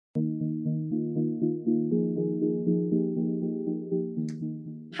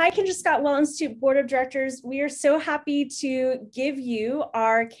Hi, Kendra WEL Institute Board of Directors. We are so happy to give you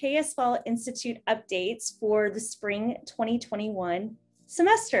our KS WEL Institute updates for the spring 2021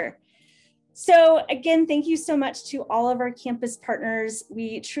 semester. So again, thank you so much to all of our campus partners.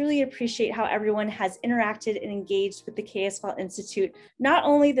 We truly appreciate how everyone has interacted and engaged with the KS WEL Institute, not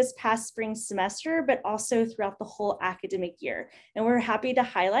only this past spring semester, but also throughout the whole academic year. And we're happy to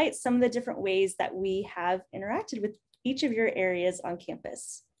highlight some of the different ways that we have interacted with each of your areas on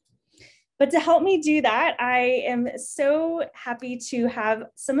campus. But to help me do that, I am so happy to have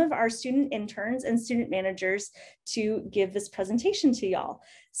some of our student interns and student managers to give this presentation to y'all.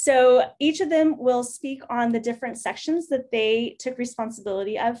 So each of them will speak on the different sections that they took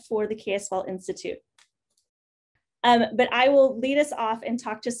responsibility of for the KS WEL Institute. But I will lead us off and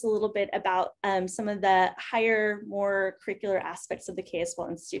talk just a little bit about some of the higher, more curricular aspects of the KS WEL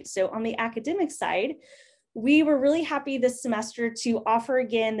Institute. So on the academic side, we were really happy this semester to offer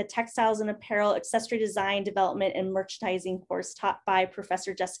again the textiles and apparel, accessory design, development, and merchandising course taught by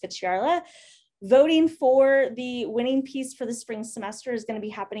Professor Jessica Chiarla. Voting for the winning piece for the spring semester is going to be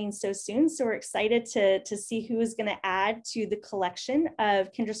happening so soon. So we're excited to see who is going to add to the collection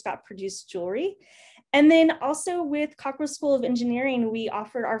of Kendra Scott produced jewelry. And then also with Cockrell School of Engineering, we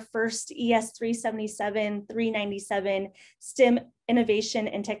offered our first ES 377, 397 STEM Innovation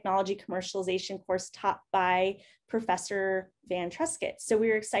and Technology Commercialization course taught by Professor Van Truscott. So we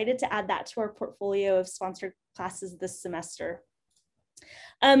were excited to add that to our portfolio of sponsored classes this semester.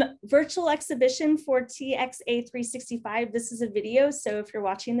 Virtual exhibition for TXA 365. This is a video, so if you're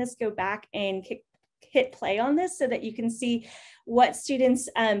watching this, go back and hit play on this so that you can see what students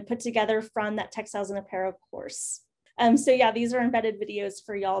put together from that textiles and apparel course. So yeah, these are embedded videos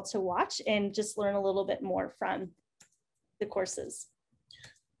for y'all to watch and just learn a little bit more from the courses.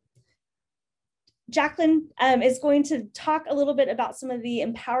 Jacqueline is going to talk a little bit about some of the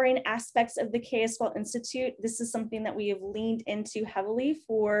empowering aspects of the KS WEL Institute. This is something that we have leaned into heavily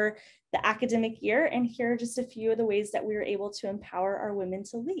for the academic year, and here are just a few of the ways that we were able to empower our women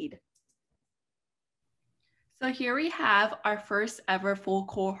to lead. So here we have our first ever full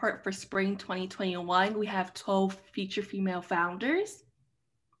cohort for spring 2021. We have 12 feature female founders.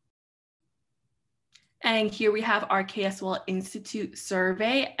 And here we have our KS WEL Institute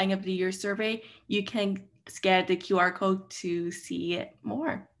survey, end of the year survey. You can scan the QR code to see it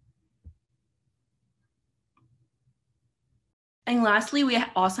more. And lastly, we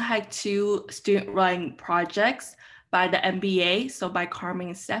also had 2 student-run projects by the MBA, so by Carmen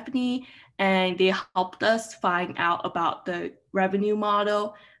and Stephanie, and they helped us find out about the revenue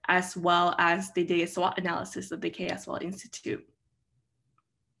model as well as they did a SWOT analysis of the KS WEL Institute.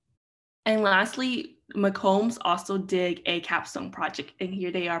 And lastly, McCombs also did a capstone project, and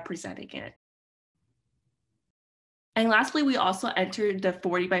here they are presenting it. And lastly, we also entered the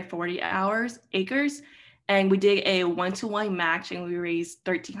 40 by 40 acres, and we did a one-to-one match, and we raised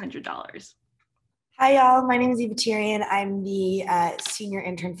 $1,300. Hi, y'all. My name is Eva Tyrion. I'm the senior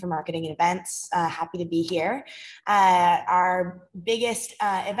intern for marketing and events. Happy to be here. Our biggest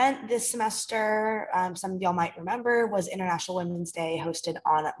event this semester, some of y'all might remember, was International Women's Day, hosted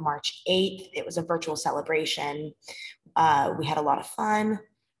on March 8th. It was a virtual celebration. We had a lot of fun.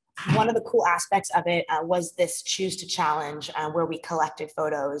 One of the cool aspects of it was this Choose to Challenge, where we collected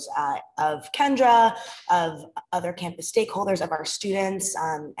photos of Kendra, of other campus stakeholders, of our students,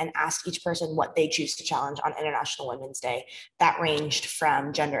 and asked each person what they choose to challenge on International Women's Day. That ranged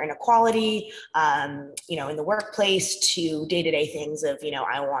from gender inequality, in the workplace, to day-to-day things of,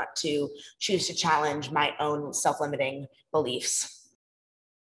 I want to choose to challenge my own self-limiting beliefs.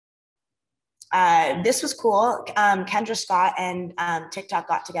 This was cool. Kendra Scott and TikTok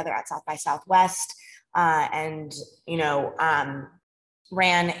got together at South by Southwest and,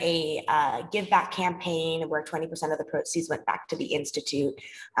 ran a give back campaign where 20% of the proceeds went back to the Institute,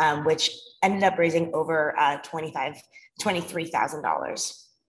 which ended up raising over $23,000.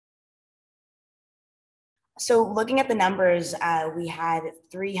 So looking at the numbers, we had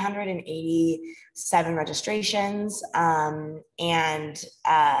 387 registrations, and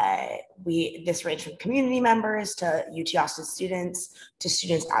this ranged from community members to UT Austin students to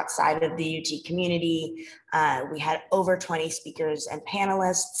students outside of the UT community. We had over 20 speakers and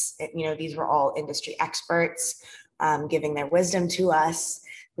panelists. These were all industry experts giving their wisdom to us.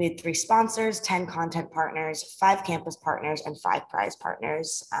 We had 3 sponsors, 10 content partners, 5 campus partners, and 5 prize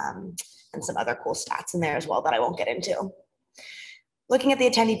partners. And some other cool stats in there as well that I won't get into. Looking at the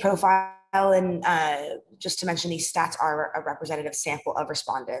attendee profile, and just to mention, these stats are a representative sample of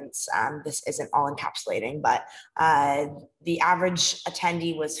respondents. This isn't all encapsulating, but the average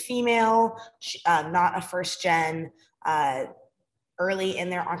attendee was female, not a first gen, early in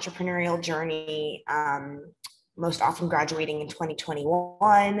their entrepreneurial journey, most often graduating in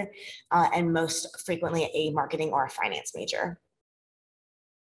 2021, and most frequently a marketing or a finance major.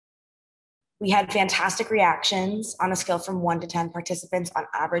 We had fantastic reactions. On a scale from 1 to 10, participants on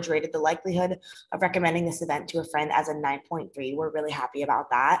average rated the likelihood of recommending this event to a friend as a 9.3. We're really happy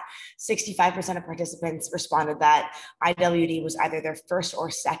about that. 65% of participants responded that IWD was either their first or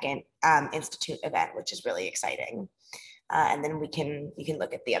second Institute event, which is really exciting. And then you can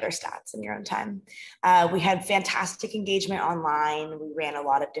look at the other stats in your own time. We had fantastic engagement online. We ran a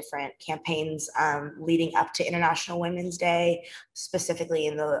lot of different campaigns leading up to International Women's Day, specifically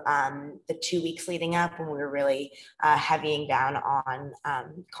in the 2 weeks leading up when we were really heavying down on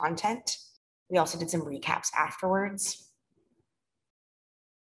content. We also did some recaps afterwards.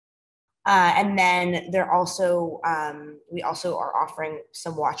 And then we also are offering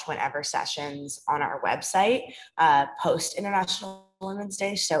some watch whenever sessions on our website post International Women's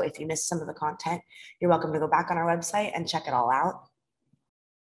Day. So if you missed some of the content, you're welcome to go back on our website and check it all out.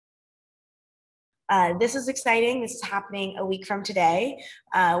 This is exciting. This is happening a week from today.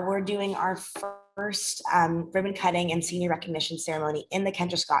 We're doing our first ribbon cutting and senior recognition ceremony in the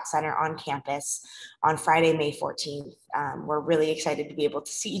Kendra Scott Center on campus on Friday, May 14th. We're really excited to be able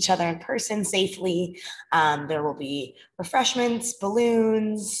to see each other in person safely. There will be refreshments,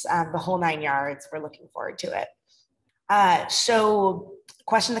 balloons, the whole 9 yards. We're looking forward to it. So a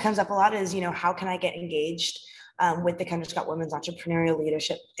question that comes up a lot is, how can I get engaged with the Kendra Scott Women's Entrepreneurial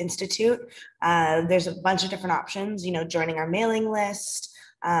Leadership Institute? There's a bunch of different options, joining our mailing list,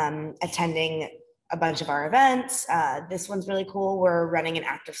 attending a bunch of our events. This one's really cool. We're running an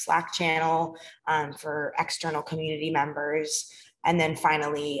active Slack channel for external community members. And then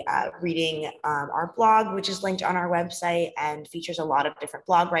finally, reading our blog, which is linked on our website and features a lot of different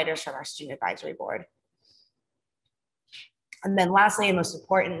blog writers from our student advisory board. And then lastly, and most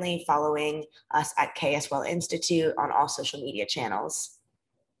importantly, following us at KS WEL Institute on all social media channels.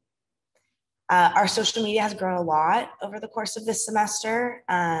 Our social media has grown a lot over the course of this semester.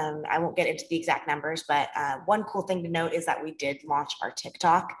 I won't get into the exact numbers, but one cool thing to note is that we did launch our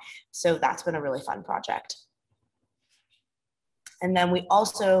TikTok. So that's been a really fun project. And then we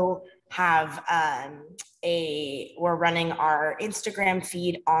also have we're running our Instagram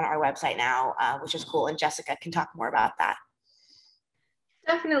feed on our website now, which is cool. And Jessica can talk more about that.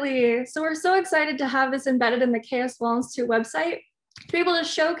 Definitely. So we're so excited to have this embedded in the KS WEL Institute website to be able to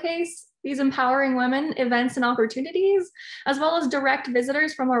showcase these empowering women events and opportunities, as well as direct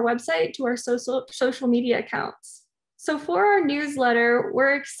visitors from our website to our social media accounts. So for our newsletter,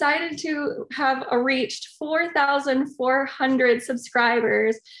 we're excited to have reached 4,400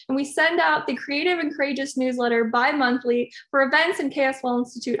 subscribers, and we send out the Creative and Courageous newsletter bi-monthly for events and KS WEL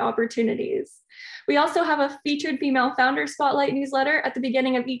Institute opportunities. We also have a featured female founder spotlight newsletter at the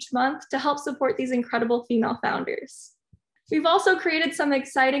beginning of each month to help support these incredible female founders. We've also created some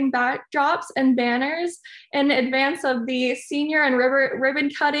exciting backdrops and banners in advance of the senior and ribbon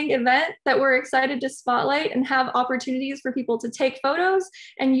cutting event that we're excited to spotlight and have opportunities for people to take photos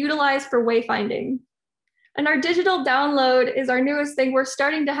and utilize for wayfinding. And our digital download is our newest thing. We're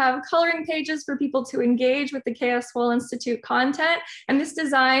starting to have coloring pages for people to engage with the KS WEL Institute content. And this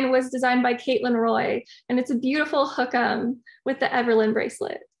design was designed by Caitlin Roy. And it's a beautiful hook'em with the Everlyn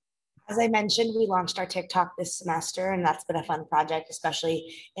bracelet. As I mentioned, we launched our TikTok this semester, and that's been a fun project,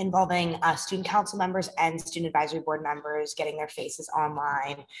 especially involving student council members and student advisory board members getting their faces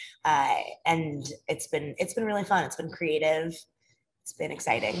online. And it's been really fun. It's been creative. It's been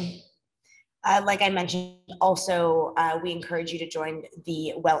exciting. Like I mentioned, also, we encourage you to join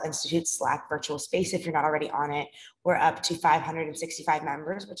the WEL Institute Slack virtual space if you're not already on it. We're up to 565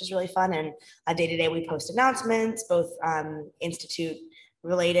 members, which is really fun. And day to day, we post announcements, both Institute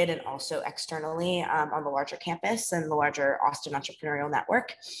related and also externally on the larger campus and the larger Austin Entrepreneurial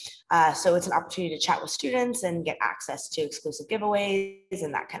Network. So it's an opportunity to chat with students and get access to exclusive giveaways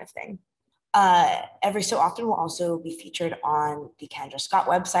and that kind of thing. Every so often we'll also be featured on the Kendra Scott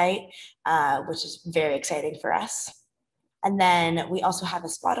website, which is very exciting for us. And then we also have a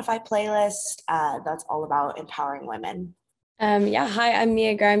Spotify playlist that's all about empowering women. Hi, I'm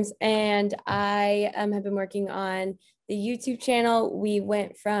Mia Grimes, and I have been working on the YouTube channel. We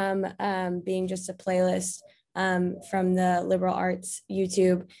went from being just a playlist from the liberal arts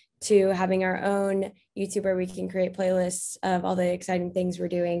YouTube to having our own YouTube where we can create playlists of all the exciting things we're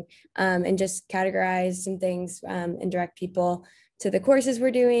doing and just categorize some things and direct people to the courses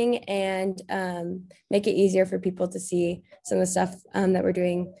we're doing and make it easier for people to see some of the stuff that we're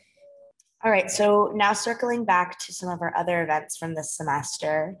doing. All right, so now circling back to some of our other events from this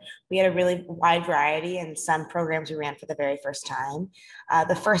semester, we had a really wide variety and some programs we ran for the very first time.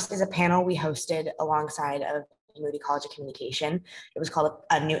 The first is a panel we hosted alongside of Moody College of Communication. It was called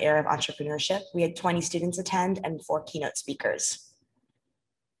A New Era of Entrepreneurship. We had 20 students attend and 4 keynote speakers.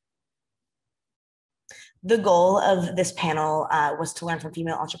 The goal of this panel was to learn from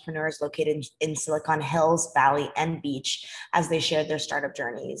female entrepreneurs located in Silicon Hills, Valley, and Beach as they shared their startup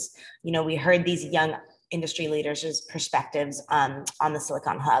journeys. You know, we heard these young industry leaders' perspectives on the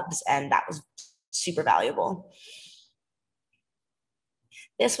Silicon hubs, and that was super valuable.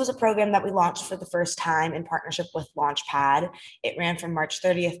 This was a program that we launched for the first time in partnership with Launchpad. It ran from March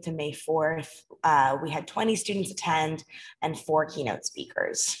 30th to May 4th. We had 20 students attend and 4 keynote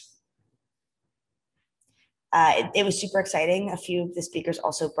speakers. It was super exciting. A few of the speakers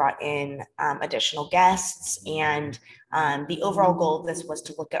also brought in additional guests, and the overall goal of this was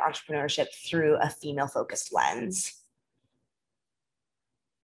to look at entrepreneurship through a female-focused lens.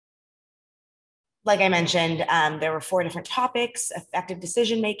 Like I mentioned, there were 4 different topics: effective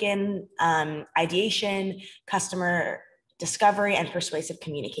decision-making, ideation, customer discovery, and persuasive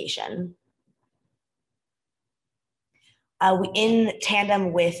communication. In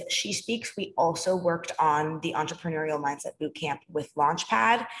tandem with She Speaks, we also worked on the Entrepreneurial Mindset Bootcamp with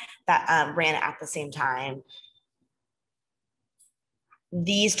Launchpad that ran at the same time.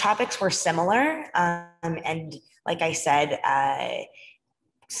 These topics were similar, and like I said,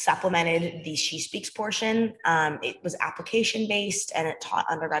 supplemented the She Speaks portion. It was application-based, and it taught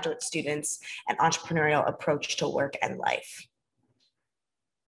undergraduate students an entrepreneurial approach to work and life.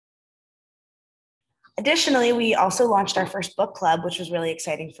 Additionally, we also launched our first book club, which was really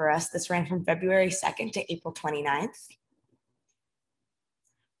exciting for us. This ran from February 2nd to April 29th.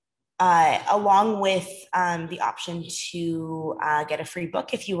 Along with the option to get a free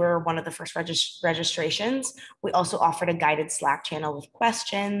book if you were one of the first registrations, we also offered a guided Slack channel with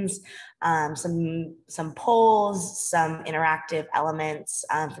questions, some polls, some interactive elements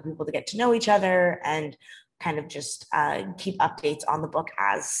for people to get to know each other and kind of just keep updates on the book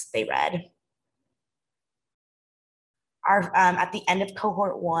as they read. At the end of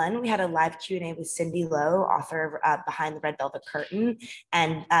cohort 1, we had a live Q&A with Cindy Lowe, author of Behind the Red Velvet Curtain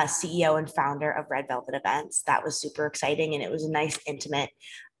and CEO and founder of Red Velvet Events. That was super exciting, and it was a nice, intimate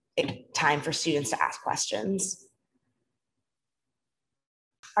time for students to ask questions.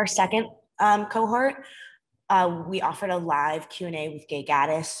 Our second cohort, we offered a live Q&A with Gay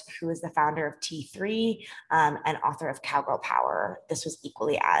Gaddis, who is the founder of T3 and author of Cowgirl Power. This was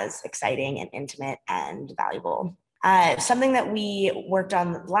equally as exciting and intimate and valuable. Something that we worked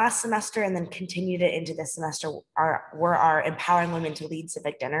on last semester and then continued it into this semester were our Empowering Women to Lead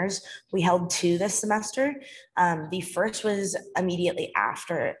civic dinners. We held 2 this semester. The first was immediately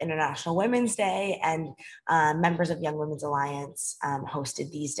after International Women's Day, and members of Young Women's Alliance hosted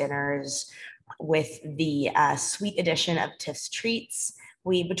these dinners with the sweet edition of Tiff's Treats.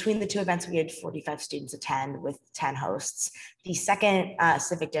 Between the 2 events, we had 45 students attend with 10 hosts. The second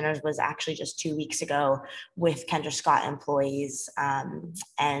civic dinners was actually just 2 weeks ago with Kendra Scott employees.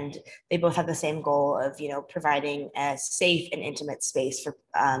 And they both had the same goal of, providing a safe and intimate space for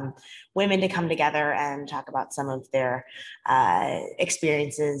women to come together and talk about some of their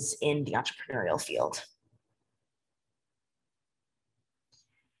experiences in the entrepreneurial field.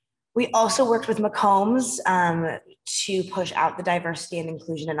 We also worked with McCombs to push out the Diversity and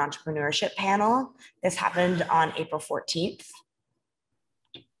Inclusion and Entrepreneurship panel. This happened on April 14th.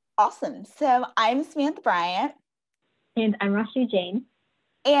 Awesome. So I'm Samantha Bryant. And I'm Rashu Jain.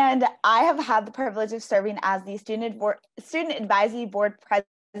 And I have had the privilege of serving as the Student Advisory Board President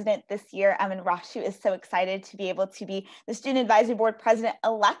this year. And Rashu is so excited to be able to be the Student Advisory Board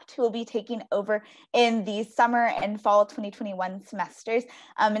President-elect, who will be taking over in the summer and fall 2021 semesters.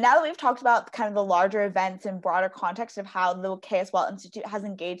 And now that we've talked about kind of the larger events and broader context of how the KS WEL Institute has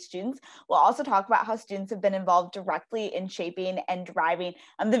engaged students, we'll also talk about how students have been involved directly in shaping and driving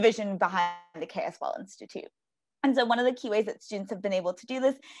the vision behind the KS WEL Institute. And so one of the key ways that students have been able to do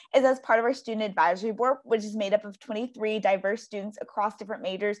this is as part of our Student Advisory Board, which is made up of 23 diverse students across different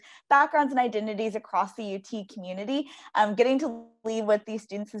majors, backgrounds, and identities across the UT community. Getting to lead with these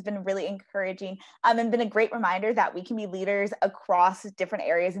students has been really encouraging and been a great reminder that we can be leaders across different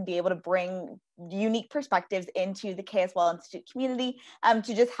areas and be able to bring unique perspectives into the KS WEL Institute community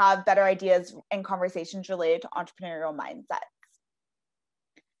to just have better ideas and conversations related to entrepreneurial mindsets.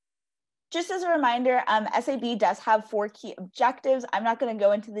 Just as a reminder, SAB does have 4 key objectives. I'm not going to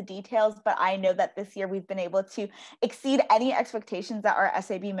go into the details, but I know that this year we've been able to exceed any expectations that our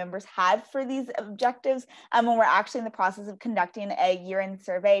SAB members had for these objectives. And we're actually in the process of conducting a year-end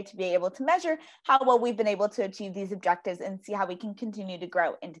survey to be able to measure how well we've been able to achieve these objectives and see how we can continue to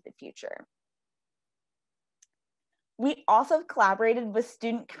grow into the future. We also have collaborated with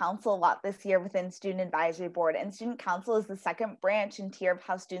Student Council a lot this year within Student Advisory Board, and Student Council is the second branch and tier of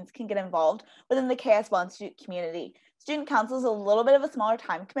how students can get involved within the KS WEL Institute community. Student Council is a little bit of a smaller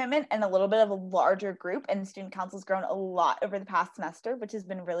time commitment and a little bit of a larger group, and Student Council has grown a lot over the past semester, which has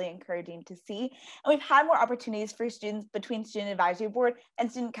been really encouraging to see. And we've had more opportunities for students between Student Advisory Board and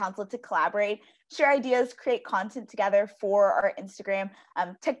Student Council to collaborate, share ideas, create content together for our Instagram,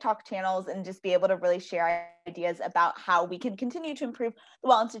 TikTok channels, and just be able to really share ideas about how we can continue to improve the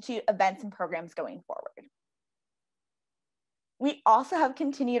WEL Institute events and programs going forward. We also have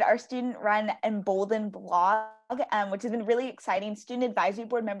continued our student-run Embolden blog, which has been really exciting. Student Advisory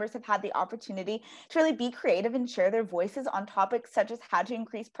Board members have had the opportunity to really be creative and share their voices on topics such as how to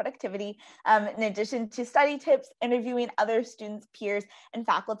increase productivity, in addition to study tips, interviewing other students, peers, and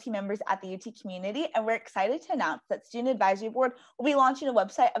faculty members at the UT community. And we're excited to announce that Student Advisory Board will be launching a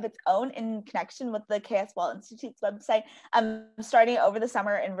website of its own in connection with the KS WEL Institute's website, starting over the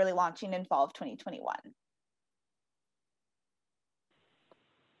summer and really launching in fall of 2021.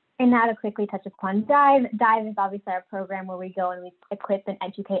 And now to quickly touch upon DIVE. DIVE is obviously our program where we go and we equip and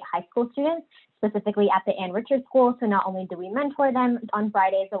educate high school students, specifically at the Ann Richards School. So not only do we mentor them on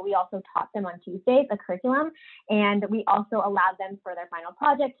Fridays, but we also taught them on Tuesdays a curriculum. And we also allowed them for their final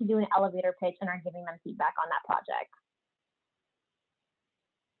project to do an elevator pitch and are giving them feedback on that project.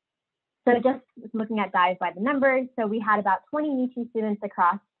 So just looking at DIVE by the numbers, so we had about 20 UT students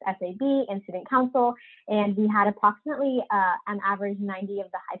across SAB and Student Council, and we had approximately an average 90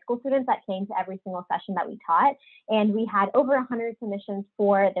 of the high school students that came to every single session that we taught, and we had over 100 submissions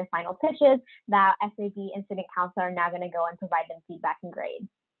for their final pitches that SAB and Student Council are now going to go and provide them feedback and grades.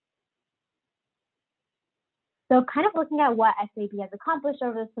 So kind of looking at what SAB has accomplished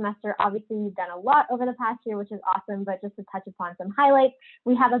over the semester, obviously we've done a lot over the past year, which is awesome, but just to touch upon some highlights,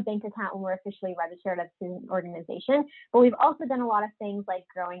 we have a bank account when we're officially registered as a student organization, but we've also done a lot of things like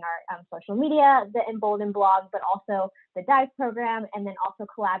growing our social media, the Embolden blog, but also the DIVE program, and then also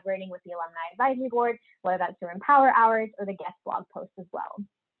collaborating with the Alumni Advisory Board, whether that's through Empower Hours or the guest blog posts as well.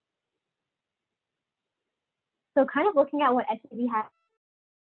 So kind of looking at what SAB has,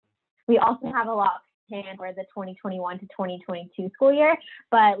 we also have a lot for the 2021 to 2022 school year,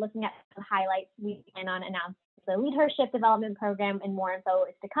 but looking at the highlights, we plan on announcing the leadership development program, and more info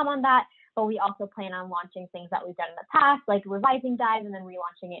is to come on that. But we also plan on launching things that we've done in the past, like revising DIVE and then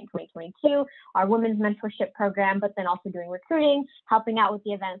relaunching it in 2022, our women's mentorship program, but then also doing recruiting, helping out with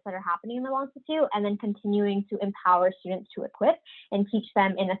the events that are happening in the WEL Institute, and then continuing to empower students to equip and teach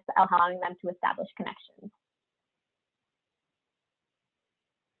them in allowing them to establish connections.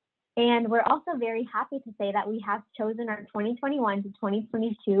 And we're also very happy to say that we have chosen our 2021 to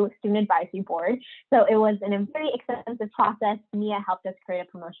 2022 Student Advisory Board. So it was in a very extensive process. Mia helped us create a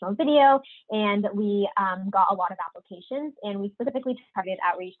promotional video, and we got a lot of applications, and we specifically targeted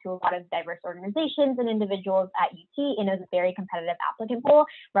outreach to a lot of diverse organizations and individuals at UT, and it was a very competitive applicant pool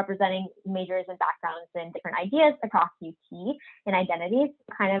representing majors and backgrounds and different ideas across UT and identities,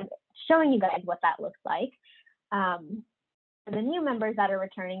 kind of showing you guys what that looks like. For the new members that are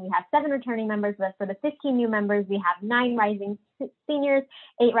returning, we have 7 returning members, but for the 15 new members, we have 9 rising seniors,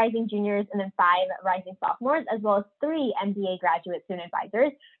 8 rising juniors, and then 5 rising sophomores, as well as 3 MBA graduate student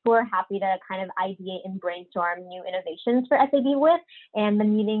advisors who are happy to kind of ideate and brainstorm new innovations for SAB with. And the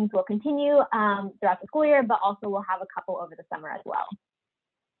meetings will continue throughout the school year, but also we'll have a couple over the summer as well.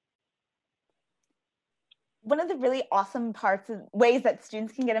 One of the really awesome ways that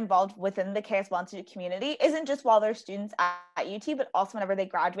students can get involved within the KS WEL Institute community isn't just while they're students at UT, but also whenever they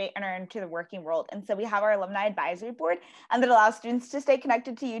graduate and are into the working world. And so we have our Alumni Advisory Board, and that allows students to stay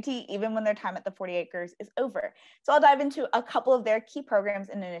connected to UT even when their time at the 40 acres is over. So I'll dive into a couple of their key programs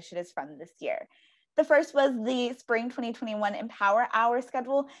and initiatives from this year. The first was the Spring 2021 Empower Hour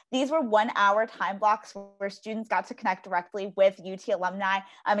schedule. These were 1-hour time blocks where students got to connect directly with UT alumni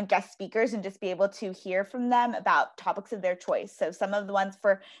and guest speakers and just be able to hear from them about topics of their choice. So some of the ones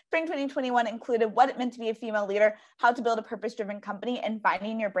for Spring 2021 included what it meant to be a female leader, how to build a purpose-driven company, and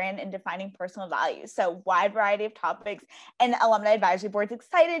finding your brand and defining personal values. So wide variety of topics, and Alumni Advisory Board's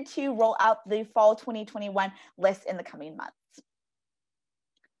excited to roll out the Fall 2021 list in the coming months.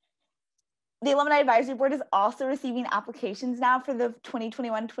 The Alumni Advisory Board is also receiving applications now for the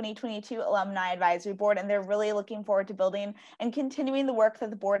 2021-2022 Alumni Advisory Board, and they're really looking forward to building and continuing the work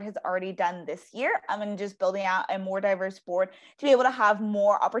that the board has already done this year, and just building out a more diverse board to be able to have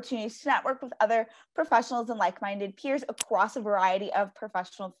more opportunities to network with other professionals and like-minded peers across a variety of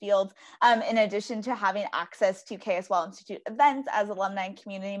professional fields, in addition to having access to KS WEL Institute events as alumni and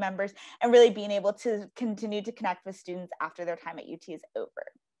community members, and really being able to continue to connect with students after their time at UT is over.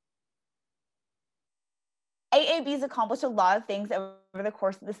 AAB's accomplished a lot of things over the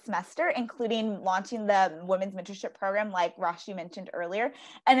course of the semester, including launching the Women's Mentorship Program, like Rashi mentioned earlier,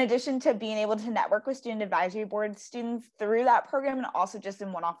 in addition to being able to network with Student Advisory Board students through that program, and also just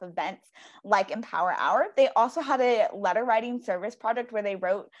in one-off events like Empower Hour. They also had a letter writing service project where they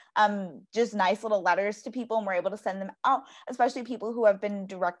wrote just nice little letters to people and were able to send them out, especially people who have been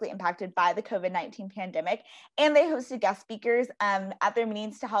directly impacted by the COVID-19 pandemic. And they hosted guest speakers at their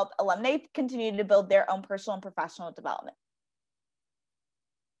meetings to help alumni continue to build their own personal and professional development.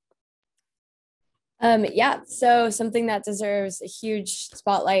 Yeah, so something that deserves a huge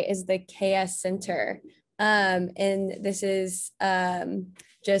spotlight is the KS Center. And this is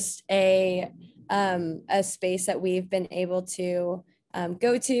just a space that we've been able to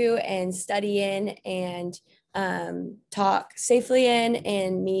go to and study in and talk safely in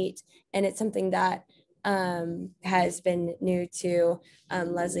and meet. And it's something that has been new to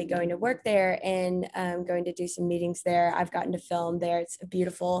Leslie going to work there and going to do some meetings there. I've gotten to film there. It's a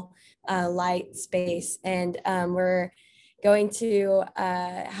beautiful light space, and we're going to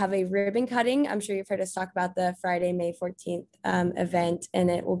have a ribbon cutting. I'm sure you've heard us talk about the Friday, May 14th event,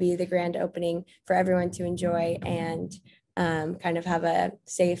 and it will be the grand opening for everyone to enjoy and kind of have a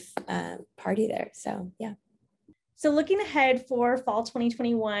safe party there. So yeah. So looking ahead for fall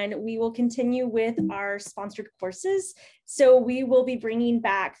 2021, we will continue with our sponsored courses. So we will be bringing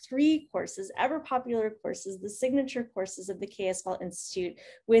back 3 courses, ever popular courses, the signature courses of the KS WEL Institute,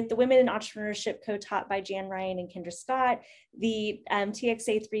 with the Women in Entrepreneurship co-taught by Jan Ryan and Kendra Scott, the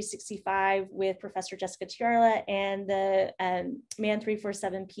TXA 365 with Professor Jessica Tiarla, and the MAN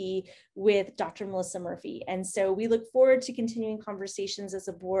 347P with Dr. Melissa Murphy. And so we look forward to continuing conversations as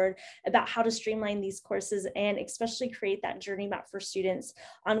a board about how to streamline these courses and especially create that journey map for students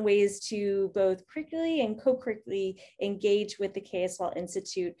on ways to both curricularly and co-curricularly engage with the KS WEL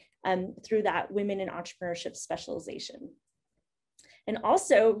Institute through that Women in Entrepreneurship specialization. And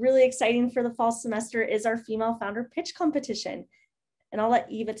also really exciting for the fall semester is our female founder pitch competition. And I'll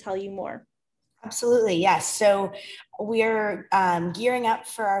let Eva tell you more. Absolutely, yes. So we're gearing up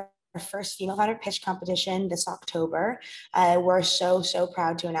for our first female founder pitch competition this October. We're so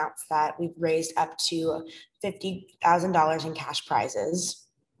proud to announce that we've raised up to $50,000 in cash prizes.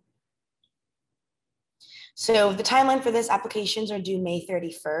 So the timeline for this, applications are due May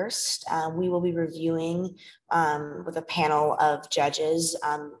 31st. We will be reviewing with a panel of judges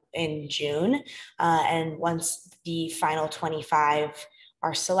in June. And once the final 25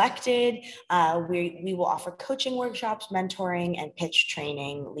 are selected, we will offer coaching workshops, mentoring, and pitch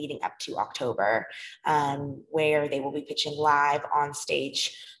training leading up to October, where they will be pitching live on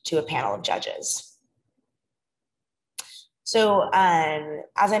stage to a panel of judges. So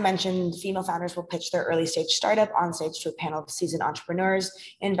as I mentioned, female founders will pitch their early stage startup on stage to a panel of seasoned entrepreneurs,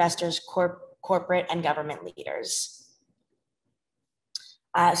 investors, corporate, and government leaders.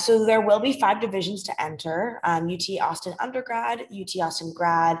 So there will be 5 divisions to enter: UT Austin undergrad, UT Austin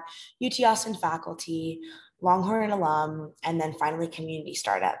grad, UT Austin faculty, Longhorn alum, and then finally community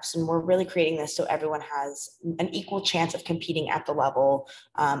startups. And we're really creating this so everyone has an equal chance of competing at the level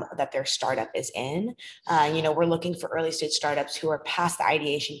that their startup is in. We're looking for early stage startups who are past the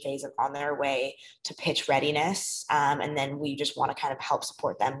ideation phase and on their way to pitch readiness. And then we just want to kind of help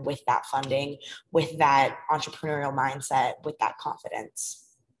support them with that funding, with that entrepreneurial mindset, with that confidence.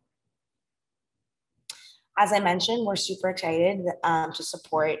 As I mentioned, we're super excited to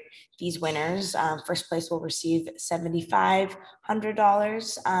support these winners. First place will receive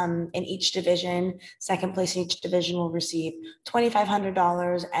 $7,500 in each division. Second place in each division will receive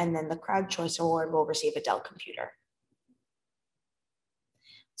 $2,500, and then the Crowd Choice Award will receive a Dell computer.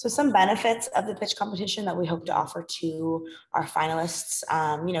 So some benefits of the pitch competition that we hope to offer to our finalists,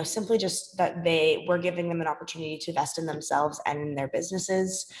 simply just that we're giving them an opportunity to invest in themselves and in their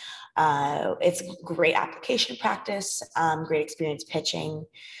businesses. It's great application practice, great experience pitching.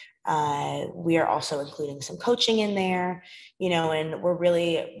 We are also including some coaching in there, and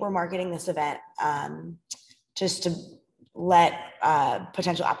we're marketing this event just to let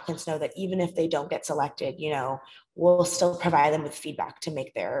potential applicants know that even if they don't get selected, we'll still provide them with feedback to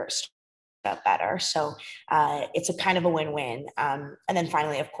make their up better. So it's a kind of a win-win. And then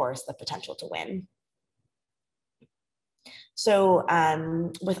finally, of course, the potential to win. So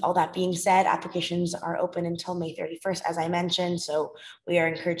with all that being said, applications are open until May 31st, as I mentioned. So we are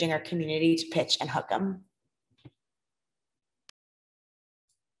encouraging our community to pitch and hook them.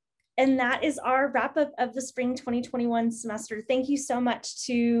 And that is our wrap up of the spring 2021 semester. Thank you so much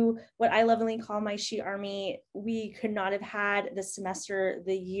to what I lovingly call my She Army. We could not have had this semester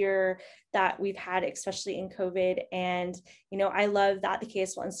the year that we've had, especially in COVID. And, you know, I love that the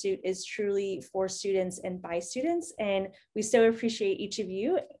KS WEL Institute is truly for students and by students. And we so appreciate each of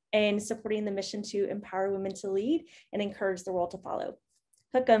you and supporting the mission to empower women to lead and encourage the world to follow.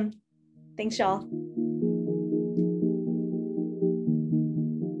 Hook 'em. Thanks, y'all.